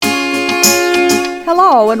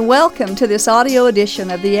Hello and welcome to this audio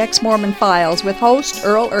edition of the Ex-Mormon Files with host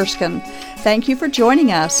Earl Erskine. Thank you for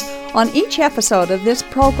joining us. On each episode of this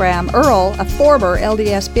program, Earl, a former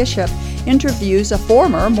LDS bishop, interviews a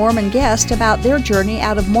former Mormon guest about their journey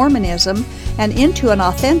out of Mormonism and into an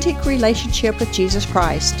authentic relationship with Jesus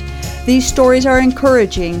Christ. These stories are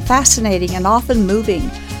encouraging, fascinating, and often moving.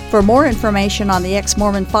 For more information on the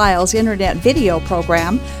Ex-Mormon Files internet video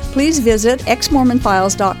program, please visit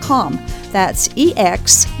exmormonfiles.com. That's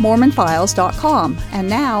exmormonfiles.com. And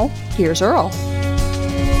now, here's Earl.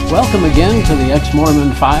 Welcome again to the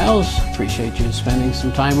Ex-Mormon Files. Appreciate you spending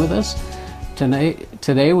some time with us.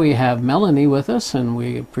 Today we have Melanie with us, and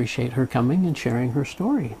we appreciate her coming and sharing her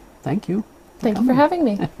story. Thank you. Thank you for having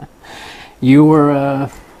me. You were an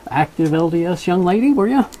active LDS young lady, were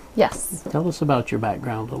you? Yes. Tell us about your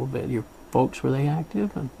background a little bit. Your folks, were they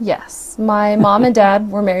active? Yes. My mom and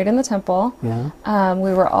dad were married in the temple. Yeah. I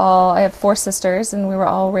have 4 sisters, and we were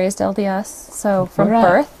all raised LDS. So from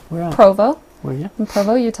birth, Where at? Provo. Were you? In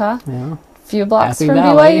Provo, Utah. Yeah. A few blocks Happy from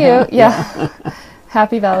Valley, BYU. yeah.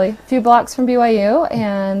 Happy Valley. A few blocks from BYU,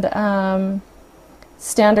 and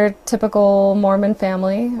standard, typical Mormon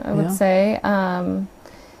family, I would say.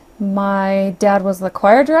 My dad was the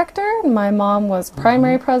choir director, and my mom was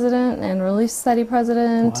primary president and relief study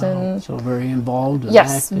president. Wow. And So very involved and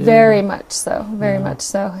yes, active. very much so, very Yeah. much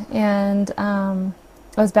so. And I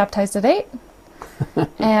was baptized at 8.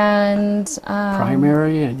 And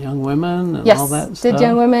Primary and young women and yes, all that stuff. did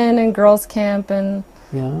young women and girls camp, and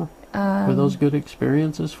Yeah. Were those good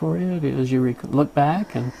experiences for you as you look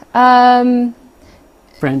back and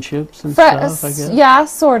friendships and stuff, I guess? Yeah,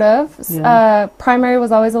 sort of. Yeah. Primary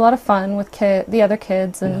was always a lot of fun with the other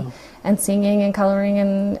kids, and singing and coloring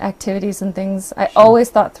and activities and things. I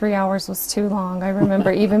always thought 3 hours was too long. I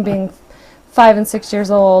remember even being 5 and 6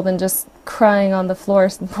 years old and just crying on the floor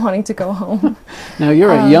wanting to go home. Now,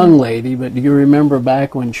 you're a young lady, but do you remember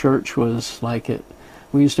back when church was like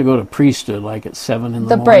we used to go to priesthood like at 7 in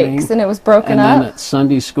the morning. Breaks, and it was broken and up. And then at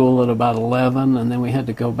Sunday school at about 11, and then we had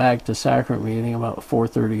to go back to sacrament meeting about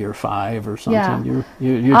 4:30 or 5 or something. Yeah.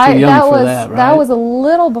 You're too young for that, right? That was a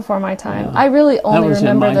little before my time. Yeah. I really only was in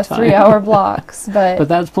remember my the time. 3-hour blocks. But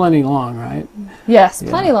that's plenty long, right? Yes, Yeah.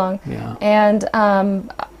 plenty long. Yeah. And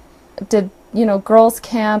girls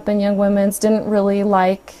camp and young women's, didn't really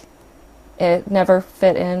like it, never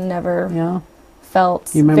fit in, never felt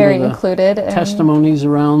You remember very the included. testimonies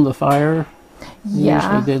around the fire? You Yeah.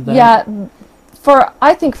 usually did that? Yeah.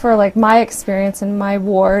 I think for like my experience in my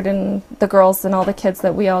ward and the girls and all the kids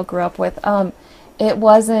that we all grew up with, it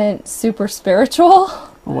wasn't super spiritual.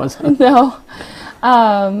 Was it? No.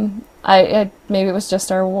 Maybe it was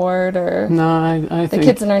just our ward or No, I the think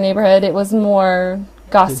kids in our neighborhood. It was more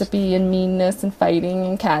gossipy and meanness and fighting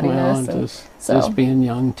and cattiness. Just being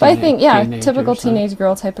young. But I think, teenagers, typical huh? teenage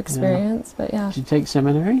girl type experience. But yeah, Did you take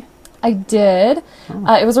seminary? I did.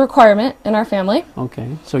 Oh. It was a requirement in our family.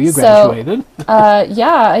 Okay, so you graduated.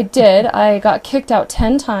 Yeah, I did. I got kicked out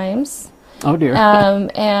 10 times. Oh dear.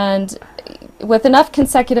 And with enough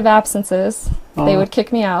consecutive absences, they would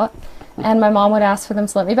kick me out. And my mom would ask for them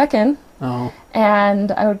to let me back in. Oh.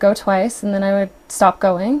 And I would go twice, and then I would stop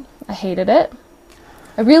going. I hated it.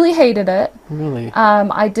 I really hated it. Really?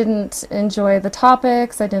 I didn't enjoy the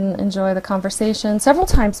topics. I didn't enjoy the conversation. Several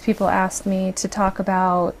times people asked me to talk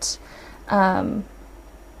about my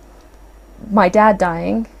dad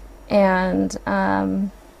dying and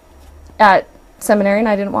at seminary, and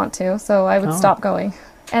I didn't want to, so I would stop going.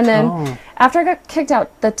 And then after I got kicked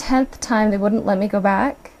out the 10th time, they wouldn't let me go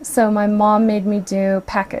back, so my mom made me do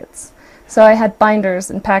packets. So I had binders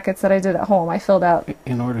and packets that I did at home. I filled out.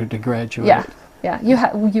 In order to graduate? Yeah. Yeah, you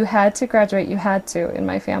had to graduate. You had to in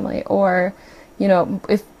my family, or,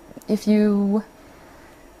 if you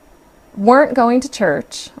weren't going to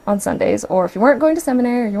church on Sundays, or if you weren't going to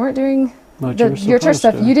seminary, or you weren't doing your church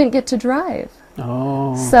stuff, you didn't get to drive.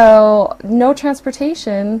 Oh. So no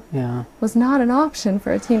transportation was not an option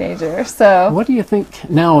for a teenager. So what do you think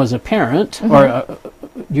now as a parent, or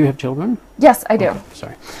do you have children? Yes, I do. Okay,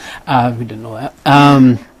 sorry, we didn't know that.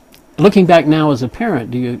 Looking back now as a parent,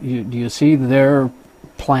 do you see their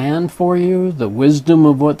plan for you, the wisdom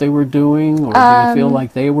of what they were doing, or do you feel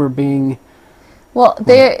like they were being? Well,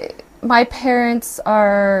 my parents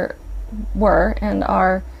were and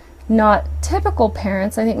are not typical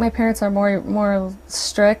parents. I think my parents are more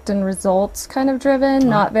strict and results kind of driven,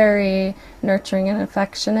 not very nurturing and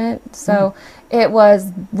affectionate. So it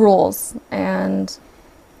was rules and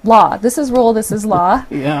law. This is rule, this is law.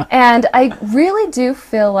 Yeah. And I really do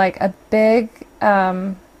feel like a big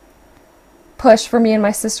push for me and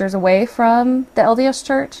my sisters away from the LDS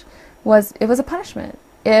church was a punishment.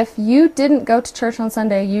 if you didn't go to church on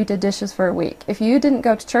Sunday, you did dishes for a week. If you didn't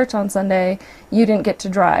go to church on Sunday, you didn't get to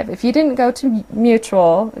drive. If you didn't go to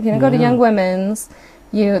Mutual, if you didn't go to Young Women's,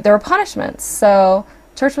 there were punishments. So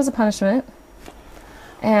church was a punishment,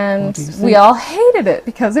 and we all hated it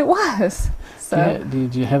because it was. So,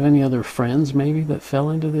 did you have any other friends maybe that fell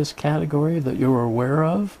into this category that you were aware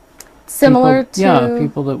of? Similar to...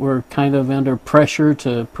 people that were kind of under pressure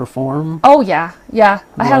to perform. Oh, yeah.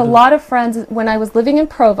 I had a lot of friends when I was living in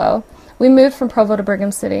Provo. We moved from Provo to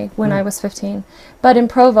Brigham City when I was 15. But in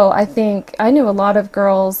Provo, I think I knew a lot of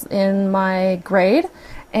girls in my grade,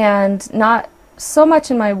 and not so much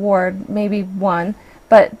in my ward, maybe one,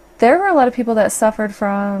 but there were a lot of people that suffered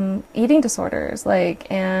from eating disorders,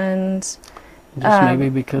 Just maybe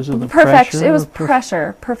because of the pressure? It was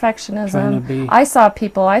pressure, perfectionism. I saw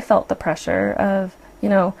people, I felt the pressure of,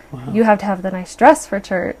 you have to have the nice dress for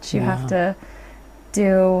church. You have to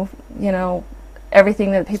do,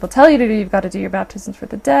 everything that people tell you to do. You've got to do your baptisms for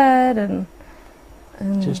the dead and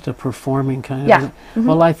just a performing kind of. Mm-hmm.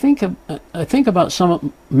 Well, I think about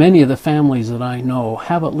many of the families that I know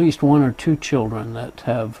have at least one or two children that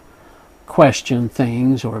have questioned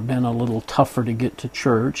things or been a little tougher to get to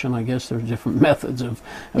church, and I guess there's different methods of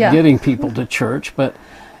getting people to church. But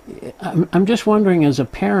I'm just wondering, as a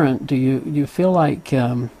parent, do you feel like,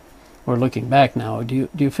 or looking back now, do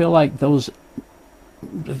you feel like those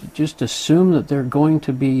just assume that they're going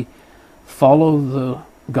to follow the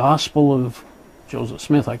gospel of Joseph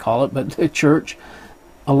Smith, I call it, but the church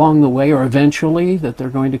along the way, or eventually that they're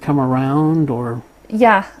going to come around, or?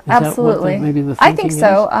 Yeah, absolutely. Maybe the I think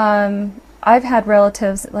so. Is? I've had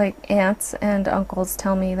relatives, like aunts and uncles,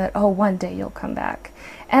 tell me that, one day you'll come back.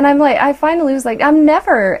 And I'm like, I finally was like, I'm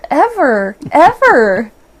never, ever,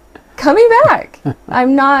 ever coming back.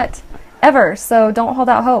 I'm not ever. So don't hold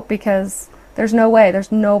out hope, because there's no way.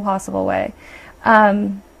 There's no possible way.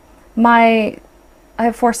 I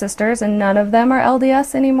have 4 sisters, and none of them are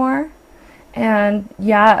LDS anymore. And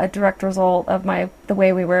a direct result of the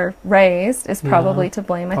way we were raised is probably to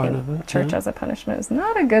blame. I think church as a punishment is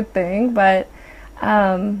not a good thing, but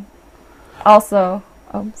also,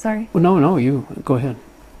 sorry. Well, no, you go ahead.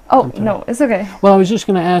 Oh, no, it's okay. Well, I was just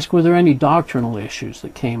going to ask, were there any doctrinal issues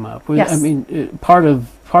that came up? Yes. I mean, part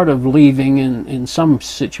of leaving in some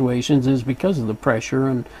situations is because of the pressure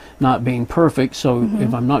and not being perfect. So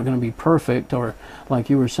if I'm not going to be perfect, or like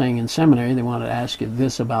you were saying in seminary, they wanted to ask you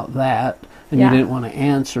this about that, and you didn't want to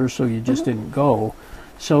answer, so you just didn't go.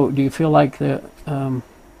 So do you feel like that,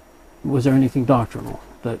 was there anything doctrinal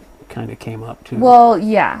that kind of came up too? Well,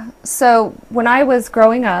 yeah. So when I was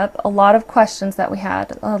growing up, a lot of questions that we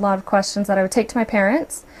had, a lot of questions that I would take to my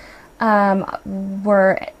parents,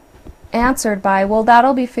 were answered by, well,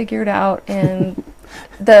 that'll be figured out in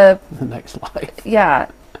the next life.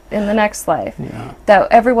 Yeah, in the next life. Yeah.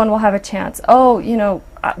 That everyone will have a chance.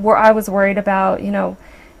 I was worried about,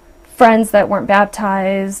 friends that weren't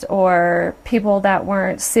baptized, or people that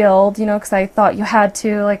weren't sealed, because I thought you had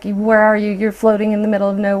to, like, where are you? You're floating in the middle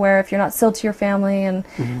of nowhere if you're not sealed to your family. And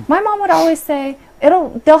my mom would always say,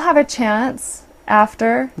 they'll have a chance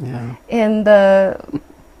after in the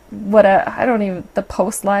the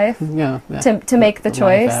post life to make the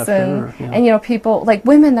choice, after, and people like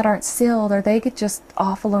women that aren't sealed, or they get just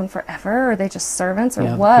off alone forever, or they just servants,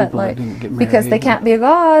 or what, like, because they can't be a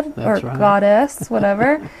god or goddess,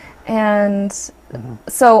 whatever. And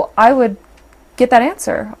so I would get that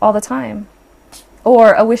answer all the time,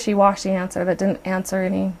 or a wishy-washy answer that didn't answer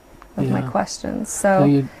any of my questions.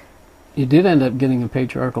 So you did end up getting a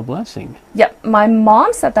patriarchal blessing. Yep, my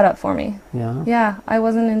mom set that up for me. Yeah. Yeah, I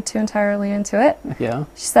wasn't entirely into it. Yeah.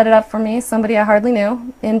 She set it up for me, somebody I hardly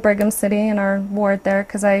knew, in Brigham City, in our ward there,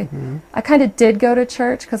 because I kind of did go to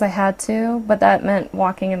church because I had to, but that meant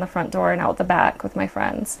walking in the front door and out the back with my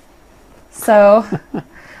friends. So,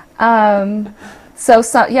 the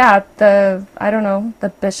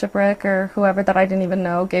bishopric or whoever that I didn't even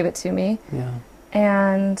know gave it to me. Yeah.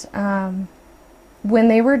 And when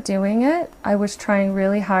they were doing it, I was trying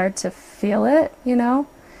really hard to feel it,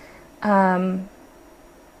 to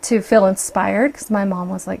feel inspired, because my mom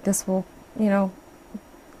was like, this will,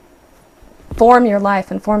 form your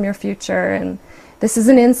life and form your future, and this is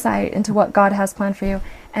an insight into what God has planned for you.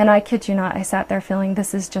 And I kid you not, I sat there feeling,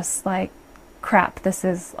 this is just like crap. This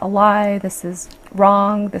is a lie. This is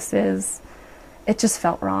wrong. It just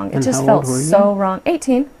felt wrong. And it just felt so wrong.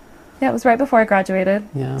 18. Yeah, it was right before I graduated.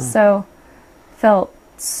 Yeah. So, felt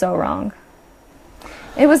so wrong.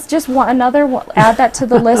 It was just add that to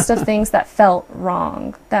the list of things that felt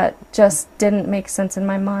wrong, that just didn't make sense in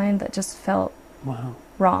my mind, that just felt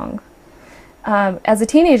wrong. As a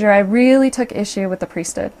teenager, I really took issue with the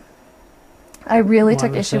priesthood. I really Why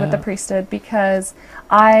took was issue with the that? priesthood because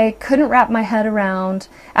I couldn't wrap my head around,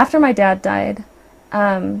 after my dad died,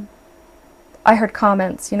 I heard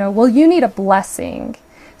comments, well, you need a blessing.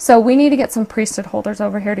 So we need to get some priesthood holders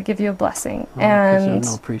over here to give you a blessing. Oh, 'cause And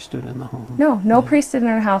there's no priesthood in the home. no priesthood in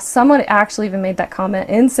our house. Someone actually even made that comment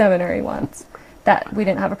in seminary once, that we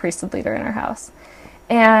didn't have a priesthood leader in our house.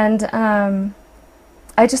 And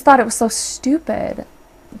I just thought it was so stupid.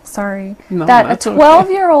 Sorry. No, That a that's okay.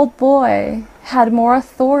 12-year-old boy had more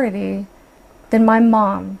authority than my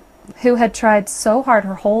mom, who had tried so hard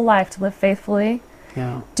her whole life to live faithfully,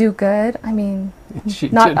 Yeah. do good. I mean, She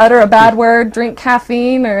not did- utter a bad word, drink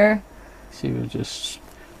caffeine, or She was just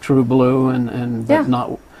true blue and but Yeah.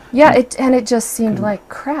 not. it just seemed Couldn't- like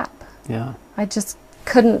crap. Yeah. I just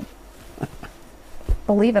couldn't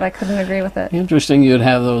believe it. I couldn't agree with it. Interesting you'd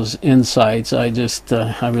have those insights. I just,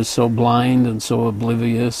 I was so blind and so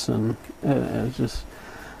oblivious, and it was just,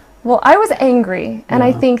 Well, I was angry, and I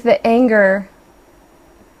Yeah. think that anger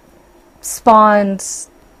spawned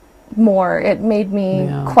more. It made me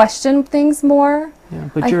Yeah. question things more. yeah.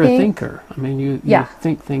 But I you're a think- thinker. I mean, you Yeah.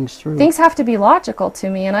 think things through. Things have to be logical to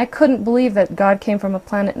me, and I couldn't believe that God came from a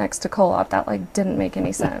planet next to Kolob. That didn't make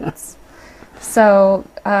any sense. So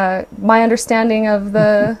my understanding of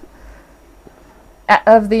the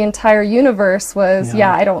entire universe was,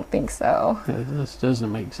 Yeah. I don't think so. This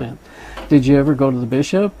doesn't make sense. Did you ever go to the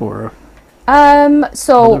bishop or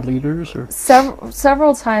So other leaders? Or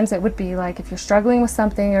several times it would be like, if you're struggling with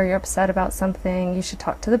something or you're upset about something, you should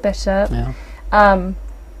talk to the bishop. yeah.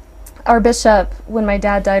 Our bishop, when my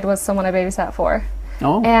dad died, was someone I babysat for.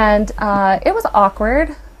 Oh, And it was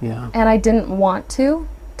awkward, yeah. and I didn't want to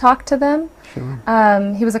talk to them. Sure.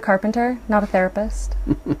 He was a carpenter, not a therapist.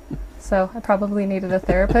 So I probably needed a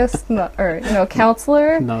therapist, or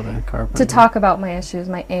counselor, Not a carpenter. to talk about my issues,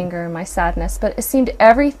 my anger, my sadness. But it seemed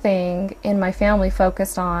everything in my family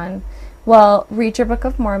focused on, well, read your Book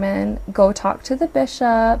of Mormon, go talk to the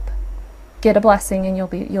bishop, get a blessing, and you'll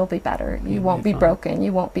be better. You You'll won't be be fine. broken.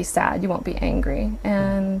 You won't be sad. You won't be angry.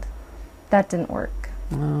 And that didn't work.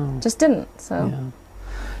 Oh, Just didn't. So. yeah.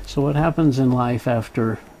 So what happens in life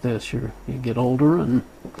after this? You get older and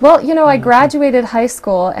Well, I graduated high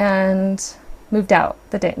school and moved out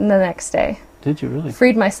the next day. did you really?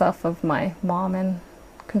 Freed myself of my mom and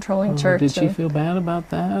controlling church. Did she and- feel bad about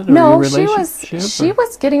that? Or No, your she was relationship, or-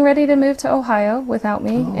 was getting ready to move to Ohio without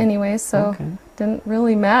me Oh, anyway, so okay. didn't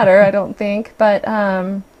really matter, I don't think. But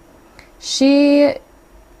she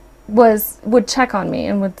would check on me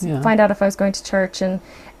and would Yeah. find out if I was going to church and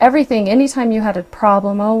everything. Anytime you had a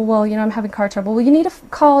problem, oh well, I'm having car trouble. Well, you need to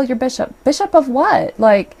call your bishop. Bishop of what?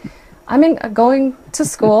 Like, I'm going to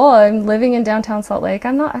school. I'm living in downtown Salt Lake.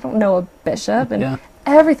 I don't know a bishop, and Yeah.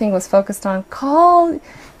 everything was focused on call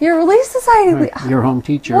your Relief Society. Right, your home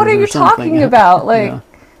teacher. What are or you something. talking about? Like, Yeah.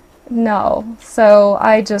 no. So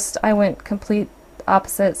I went complete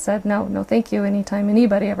opposite. Said no, thank you. Anytime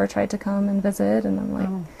anybody ever tried to come and visit, and I'm like,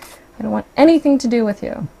 Oh. I don't want anything to do with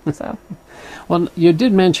you. So. Well, you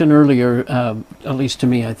did mention earlier, at least to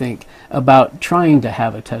me, I think, about trying to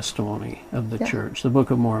have a testimony of the Yeah. church, the Book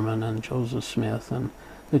of Mormon and Joseph Smith, and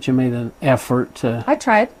that you made an effort to, I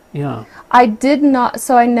tried. yeah, I did not.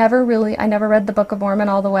 So I never read the Book of Mormon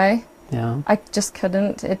all the way. yeah, I just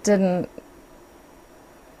couldn't. It didn't.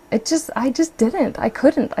 I just didn't. I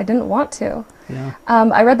couldn't. I didn't want to. yeah,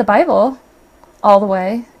 I read the Bible all the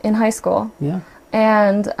way in high school, yeah.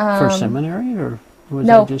 and For seminary, or was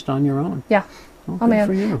no. that just on your own? Yeah. Oh, on my good own.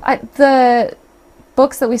 for you. The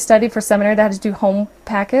books that we studied for seminary that I had to do home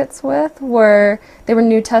packets with were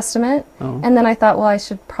New Testament, Oh, and then I thought, well, I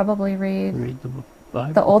should probably read read the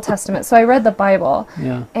Bible. the Old Testament. So I read the Bible,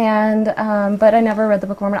 Yeah, and but I never read the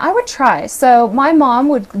Book of Mormon. I would try. So my mom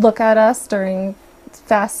would look at us during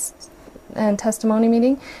fast and testimony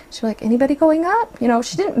meeting. She'd be like, anybody going up?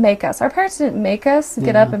 She didn't make us. Our parents didn't make us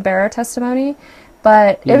get Yeah. up and bear our testimony,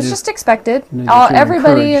 but You it was just just expected. knew that you were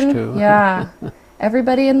Everybody encouraged in to. yeah,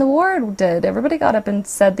 everybody in the ward did. Everybody got up and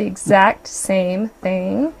said the exact same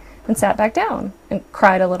thing and sat back down and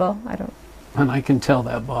cried a little. and I can tell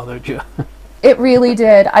that bothered you. It really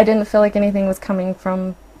did. I didn't feel like anything was coming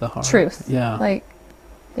from The heart. truth. Yeah. Like,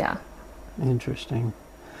 yeah. Interesting.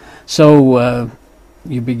 So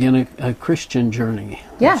you begin a Christian journey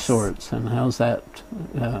Yes. of sorts, and how's that?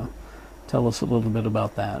 Tell us a little bit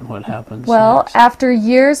about that and what happens. Well, next. after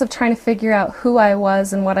years of trying to figure out who I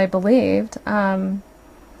was and what I believed, I've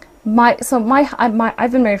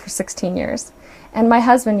been married for 16 years, and my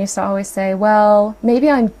husband used to always say, well, maybe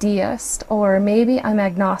I'm deist or maybe I'm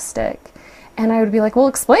agnostic. And I would be like, well,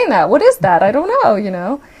 explain that. What is that? I don't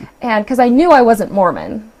know, And because I knew I wasn't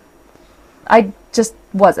Mormon. I just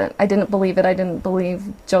wasn't. I didn't believe it. I didn't believe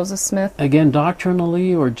Joseph Smith. Again,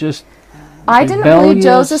 doctrinally, or just I didn't believe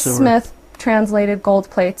Joseph or... Smith translated gold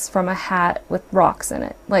plates from a hat with rocks in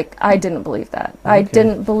it. Like, I didn't believe that. Okay. I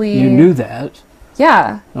didn't believe... You knew that?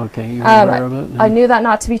 Yeah. Okay, you were aware of it? I knew that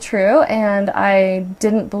not to be true, and I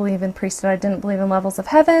didn't believe in priesthood. I didn't believe in levels of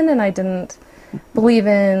heaven, and I didn't believe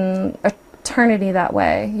in eternity that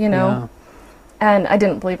way, you know? Yeah. And I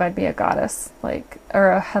didn't believe I'd be a goddess, like,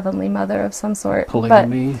 or a heavenly mother of some sort.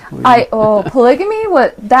 Polygamy? But polygamy,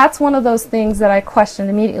 that's one of those things that I questioned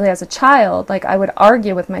immediately as a child. Like, I would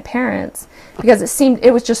argue with my parents because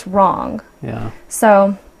it was just wrong. Yeah.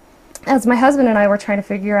 So, as my husband and I were trying to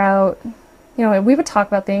figure out, you know, we would talk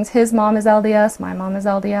about things. His mom is LDS, my mom is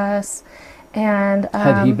LDS. And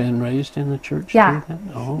had he been raised in the church? Yeah.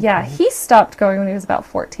 Oh, okay. Yeah, he stopped going when he was about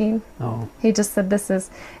 14. Oh. He just said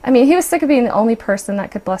he was sick of being the only person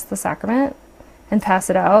that could bless the sacrament and pass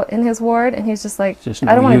it out in his ward, and he's just like,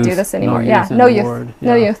 I don't want to do this anymore. No youth.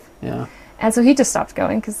 No youth. Yeah. And so he just stopped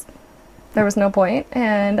going because there was no point.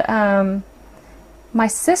 And my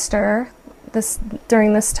sister,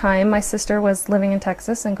 during this time, my sister was living in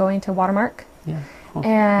Texas and going to Watermark. Yeah. Oh,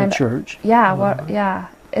 and a church. Yeah, yeah.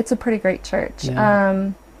 It's a pretty great church.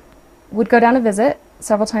 Yeah. Would go down to visit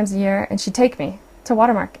several times a year, and she'd take me to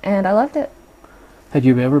Watermark, and I loved it. Had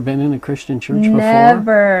you ever been in a Christian church before?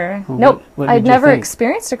 Never. Well, nope. I'd never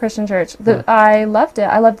experienced a Christian church. I loved it.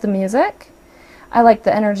 I loved the music. I liked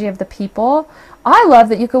the energy of the people. I loved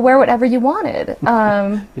that you could wear whatever you wanted.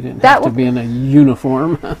 You didn't have to be in a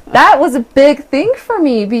uniform. That was a big thing for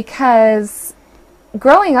me because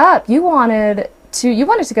growing up, you wanted to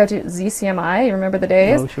go to ZCMI, you remember the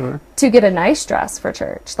days? Oh, sure. To get a nice dress for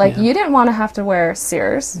church. Like, you didn't want to have to wear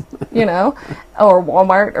Sears, you know, or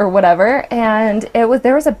Walmart or whatever. And there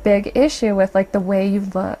was a big issue with, like, the way you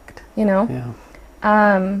looked, you know?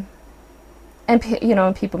 Yeah. And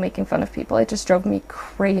people making fun of people. It just drove me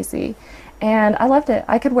crazy. And I loved it.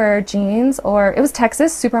 I could wear jeans, or it was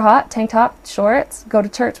Texas, super hot, tank top, shorts, go to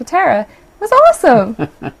church with Tara. It was awesome.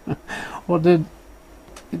 Well, did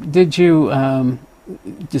you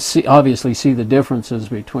obviously see the differences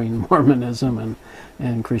between Mormonism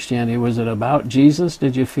and Christianity? Was it about Jesus?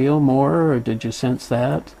 Did you feel more, or did you sense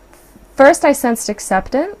that? First, I sensed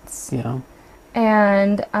acceptance. Yeah.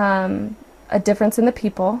 And a difference in the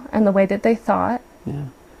people and the way that they thought. Yeah.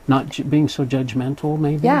 Not being so judgmental,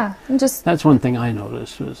 maybe? Yeah. And that's one thing I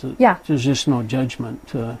noticed, was that there's just no judgment.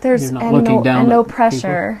 There's you're not looking down no at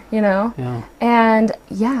pressure, people. You know? Yeah. And,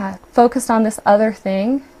 focused on this other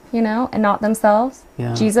thing, you know, and not themselves.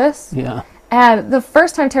 Yeah. Jesus. Yeah. And the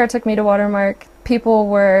first time Tara took me to Watermark, people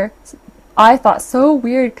were, I thought, so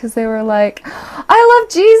weird because they were like, I love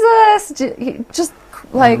Jesus! Just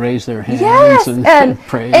like, and raise their hands and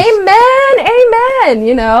praise. Amen,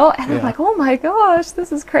 you know? And I'm like, oh my gosh,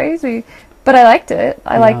 this is crazy. But I liked it.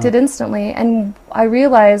 I liked it instantly. And I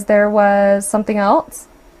realized there was something else.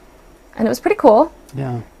 And it was pretty cool.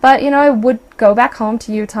 Yeah. But, I would go back home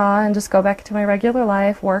to Utah and just go back to my regular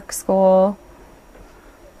life, work, school,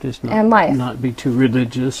 and life. Not be too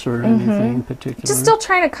religious or anything particular. Just still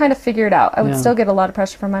trying to kind of figure it out. I would still get a lot of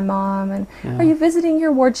pressure from my mom. And are you visiting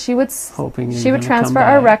your ward? She would transfer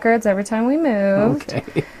our records every time we moved.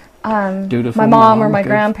 Okay. Dutiful my mom or my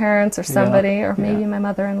grandparents or somebody, or maybe my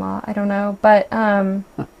mother-in-law. I don't know. But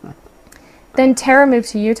then Tara moved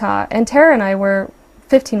to Utah, and Tara and I were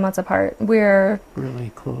 15 months apart. We're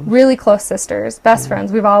really close sisters, best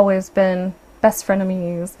friends. We've always been best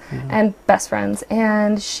frenemies and best friends.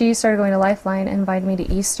 And she started going to Lifeline and invited me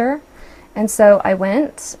to Easter. And so I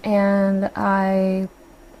went, and I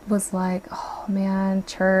was like, oh man,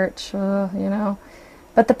 church, you know.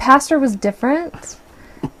 But the pastor was different,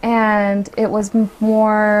 and it was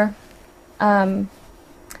more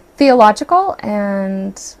theological,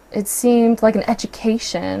 and it seemed like an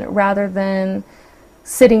education rather than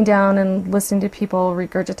sitting down and listening to people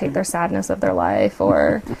regurgitate their sadness of their life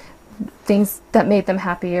or things that made them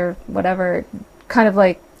happy or whatever. Kind of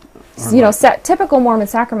like, typical Mormon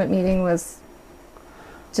sacrament meeting was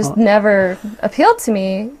just never appealed to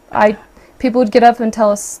me. People would get up and tell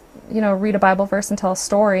us, read a Bible verse and tell a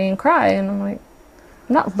story and cry, and I'm like,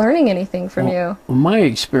 I'm not learning anything from you. Well, my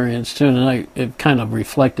experience too, and it kind of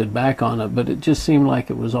reflected back on it, but it just seemed like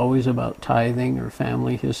it was always about tithing or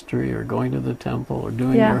family history or going to the temple or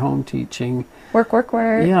doing your home teaching. Work.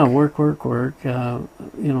 Yeah, work. Honesty.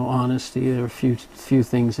 There are a few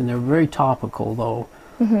things in there. Very topical though,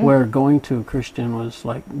 where going to a Christian was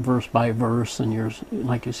like verse by verse, and you're,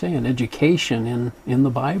 like you say, an education in the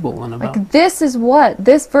Bible and about. Like, this is what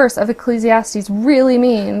this verse of Ecclesiastes really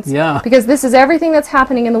means. Yeah. Because this is everything that's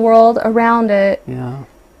happening in the world around it. Yeah.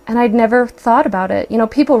 And I'd never thought about it. You know,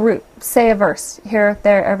 people say a verse here,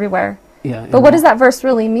 there, everywhere. Yeah. But what does that verse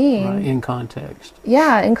really mean? Right, in context.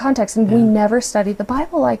 Yeah, in context. And we never studied the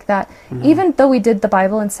Bible like that. No. Even though we did the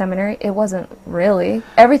Bible in seminary, it wasn't really.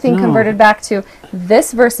 Everything converted back to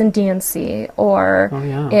this verse in D&C or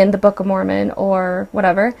in the Book of Mormon or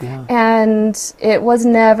whatever. Yeah. And it was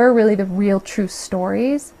never really the real true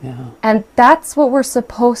stories. Yeah. And that's what we're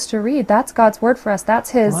supposed to read. That's God's word for us.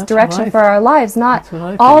 That's His direction for our lives, not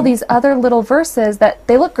all these other little verses that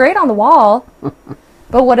they look great on the wall.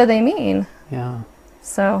 But what do they mean? Yeah.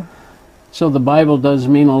 So the Bible does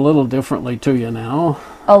mean a little differently to you now.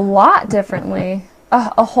 A lot differently.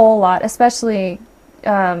 A whole lot. Especially,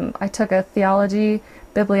 I took a theology,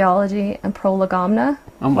 bibliology, and prolegomena.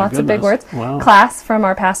 Lots of big words. Wow. Class from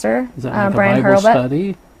our pastor, Is that like Brian a Bible Hurlbut.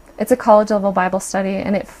 Study? It's a college level Bible study,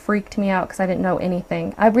 and it freaked me out because I didn't know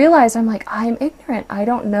anything. I realized I'm ignorant. I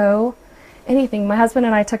don't know anything. My husband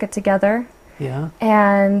and I took it together. Yeah.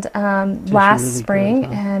 And last really spring,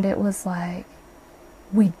 good, huh? And it was like,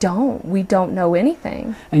 we don't know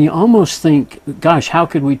anything. And you almost think, gosh, how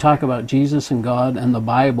could we talk about Jesus and God and the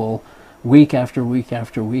Bible week after week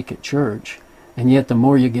after week at church? And yet the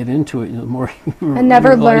more you get into it, the more you and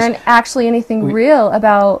never learn actually anything real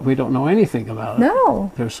about. We don't know anything about it.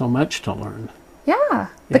 No. There's so much to learn. Yeah.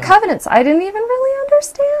 The covenants, I didn't even really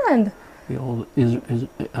understand. The old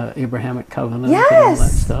Abrahamic covenant yes. and all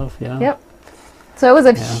that stuff. Yeah. Yep. So it was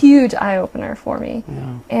a huge eye-opener for me.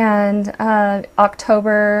 Yeah. And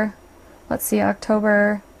October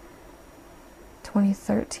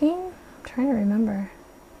 2013? I'm trying to remember.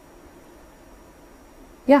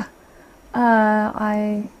 Yeah.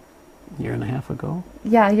 Year and a half ago?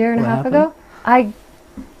 Yeah, a year and a half ago. I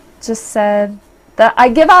just said that I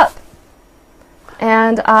give up.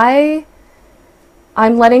 And I'm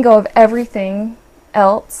letting go of everything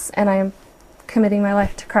else, and I'm committing my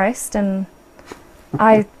life to Christ, and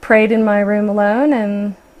I prayed in my room alone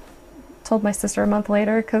and told my sister a month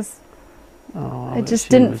later because I just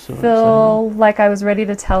didn't feel like I was ready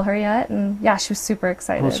to tell her yet. And yeah, she was super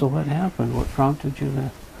excited. Well, so what happened? What prompted you to?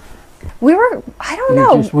 I don't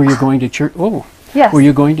know. Were you going to church? Oh, yes. Were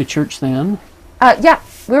you going to church then? Yeah,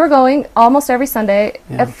 we were going almost every Sunday.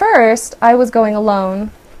 Yeah. At first, I was going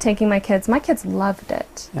alone, taking my kids. My kids loved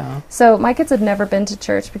it. Yeah. So my kids had never been to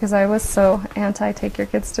church because I was so anti-take your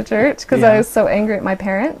kids to church because I was so angry at my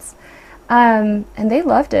parents. And they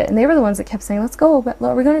loved it. And they were the ones that kept saying, let's go. But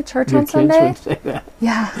are we going to church on Sunday? Your kids would say that.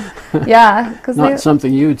 Yeah. Yeah. Not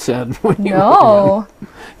something you'd said when you were a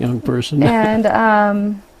young person.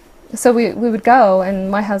 And so we would go, and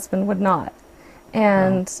my husband would not.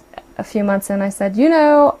 And a few months in, I said,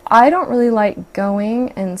 I don't really like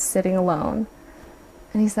going and sitting alone.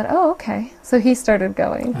 And he said, oh, okay. So he started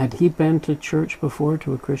going. Had he been to church before,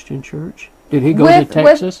 to a Christian church? Did he go to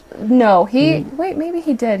Texas? No, maybe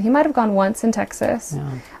he did. He might have gone once in Texas.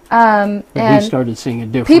 Yeah. And he started seeing a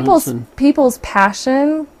difference. People's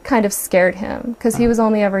passion kind of scared him because he was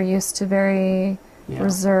only ever used to very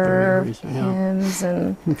reserved hymns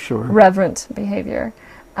and reverent behavior.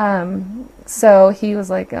 So he was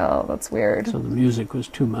like, oh, that's weird. So the music was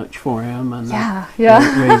too much for him. And raising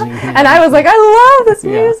hands. And I was like, I love this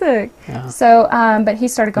music. Yeah. So, but he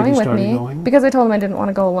started going with me because I told him I didn't want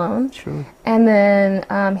to go alone. Sure. And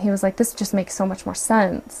then he was like, this just makes so much more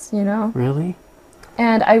sense, Really?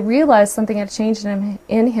 And I realized something had changed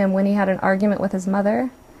in him when he had an argument with his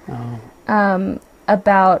mother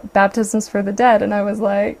about baptisms for the dead. And I was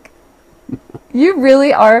like, you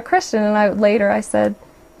really are a Christian. And I said,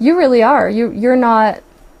 you really are. You're not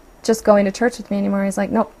just going to church with me anymore. He's like,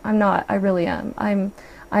 nope, I'm not. I really am. I'm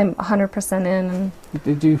 100% in. And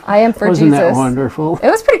I am for wasn't Jesus. That wonderful? It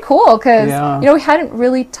was pretty cool because we hadn't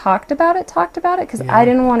really talked about it because I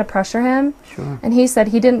didn't want to pressure him. Sure. And he said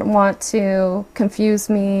he didn't want to confuse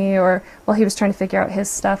me he was trying to figure out his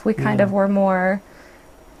stuff. We kind of were more,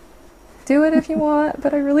 do it if you want,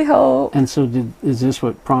 but I really hope. And so is this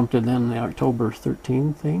what prompted then the October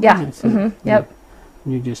 13 thing? Yeah. Yep.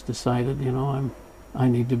 You just decided, I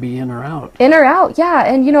need to be in or out. In or out, yeah.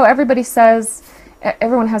 And, everybody says,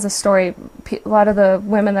 everyone has a story. A lot of the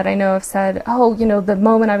women that I know have said, oh, the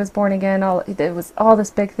moment I was born again, it was all this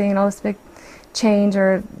big thing, all this big change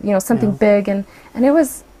or, something big. And it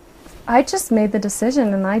was, I just made the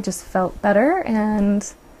decision and I just felt better.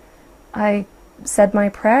 And I said my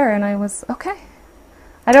prayer and I was, okay.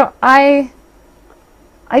 I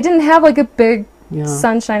didn't have like a big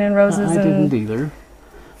sunshine and roses I didn't either.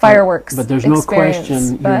 Fireworks. But there's no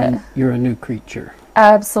question you're a new creature.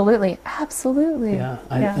 Absolutely. Yeah,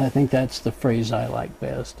 I think that's the phrase I like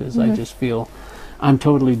best is I just feel I'm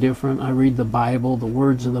totally different. I read the Bible, the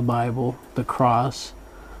words of the Bible, the cross,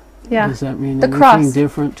 Yeah. Does that mean The anything cross.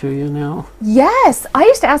 different to you now? Yes. I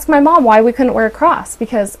used to ask my mom why we couldn't wear a cross,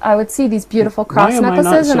 because I would see these beautiful cross Why am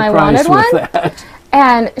necklaces I and I not wanted surprised one. with that?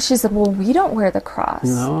 And she said, well, we don't wear the cross.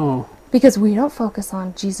 No. Because we don't focus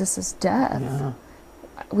on Jesus' death. Yeah.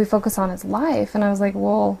 We focus on his life. And I was like,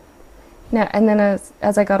 well, no. And then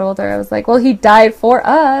as I got older, I was like, well, he died for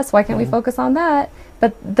us. Why can't we focus on that?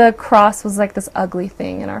 But the cross was like this ugly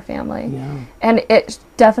thing in our family. Yeah. And it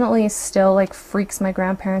definitely still like freaks my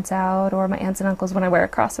grandparents out or my aunts and uncles when I wear a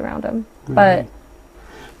cross around them. Right.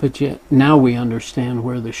 But yet now we understand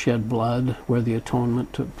where the shed blood, where the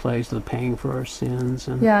atonement took place, the paying for our sins.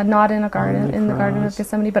 And yeah, not in a garden, in the Garden of cross.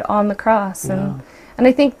 Gethsemane, but on the cross. Yeah. And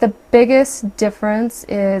I think the biggest difference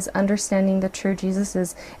is understanding the true Jesus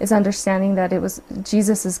is understanding that it was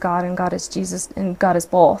Jesus is God and God is Jesus and God is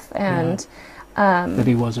both. And that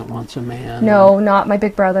he wasn't once a man. no, not my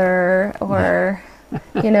big brother or,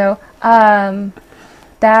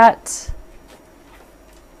 that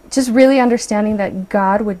just really understanding that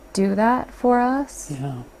God would do that for us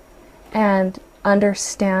Yeah. and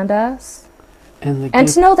understand us. And And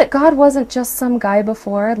to know that God wasn't just some guy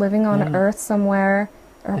before living on Yeah. Earth somewhere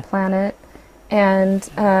or a planet and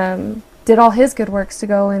did all his good works to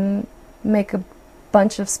go and make a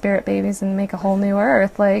bunch of spirit babies and make a whole new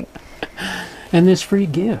Earth. And this free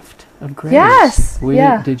gift of grace. Yes,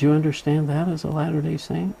 yeah. Did you understand that as a Latter-day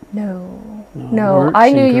Saint? No. Works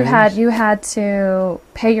I knew and you grace? had to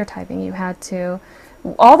pay your tithing. You had to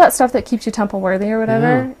all that stuff that keeps you temple worthy or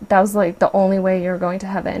whatever. Yeah. That was like the only way you were going to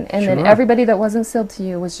heaven. And then Sure. everybody that wasn't sealed to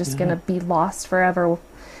you was just going to be lost forever.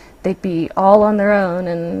 They'd be all on their own,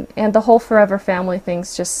 and the whole forever family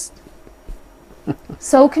thing's just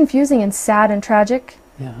so confusing and sad and tragic.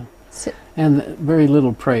 Yeah. So, And very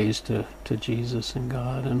little praise to Jesus and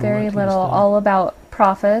God. And very what little, he's done. all about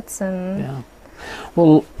prophets and Yeah.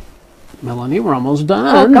 Well, Melanie, we're almost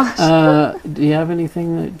done. Oh, gosh. Do you have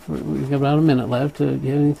anything that, we've got about a minute left, do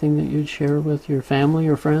you have anything that you'd share with your family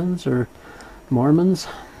or friends or Mormons?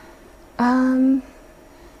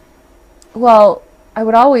 Well,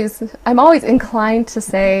 I'm always inclined to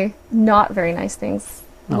say not very nice things.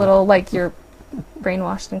 Oh. Little like you're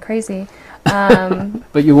brainwashed and crazy.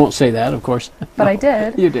 But you won't say that, of course. But No, I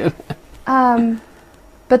did. You did.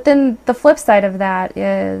 But then the flip side of that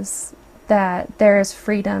is that there is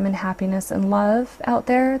freedom and happiness and love out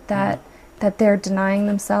there that they're denying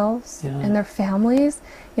themselves Yeah. and their families.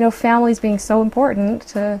 Families being so important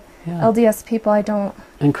to Yeah. LDS people.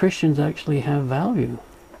 And Christians actually have value.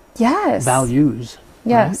 Yes. Values.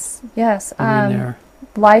 Yes. Yes. I mean, they're,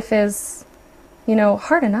 Life is,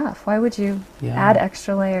 hard enough. Why would you Yeah. add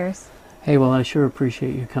extra layers? hey, well, I sure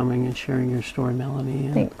appreciate you coming and sharing your story, Melanie.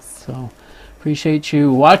 And Thanks. So, appreciate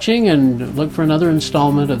you watching, and look for another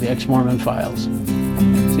installment of the Ex-Mormon Files.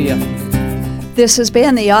 See ya. This has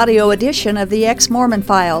been the audio edition of the Ex-Mormon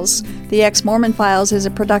Files. The Ex-Mormon Files is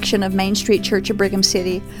a production of Main Street Church of Brigham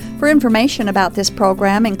City. For information about this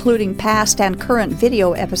program, including past and current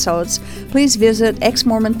video episodes, please visit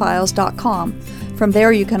exmormonfiles.com. From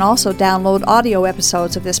there, you can also download audio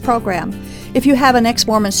episodes of this program. If you have an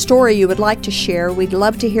Ex-Mormon story you would like to share, we'd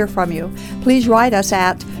love to hear from you. Please write us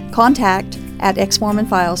at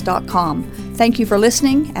contact@exmormonfiles.com. Thank you for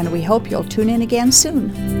listening, and we hope you'll tune in again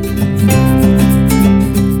soon.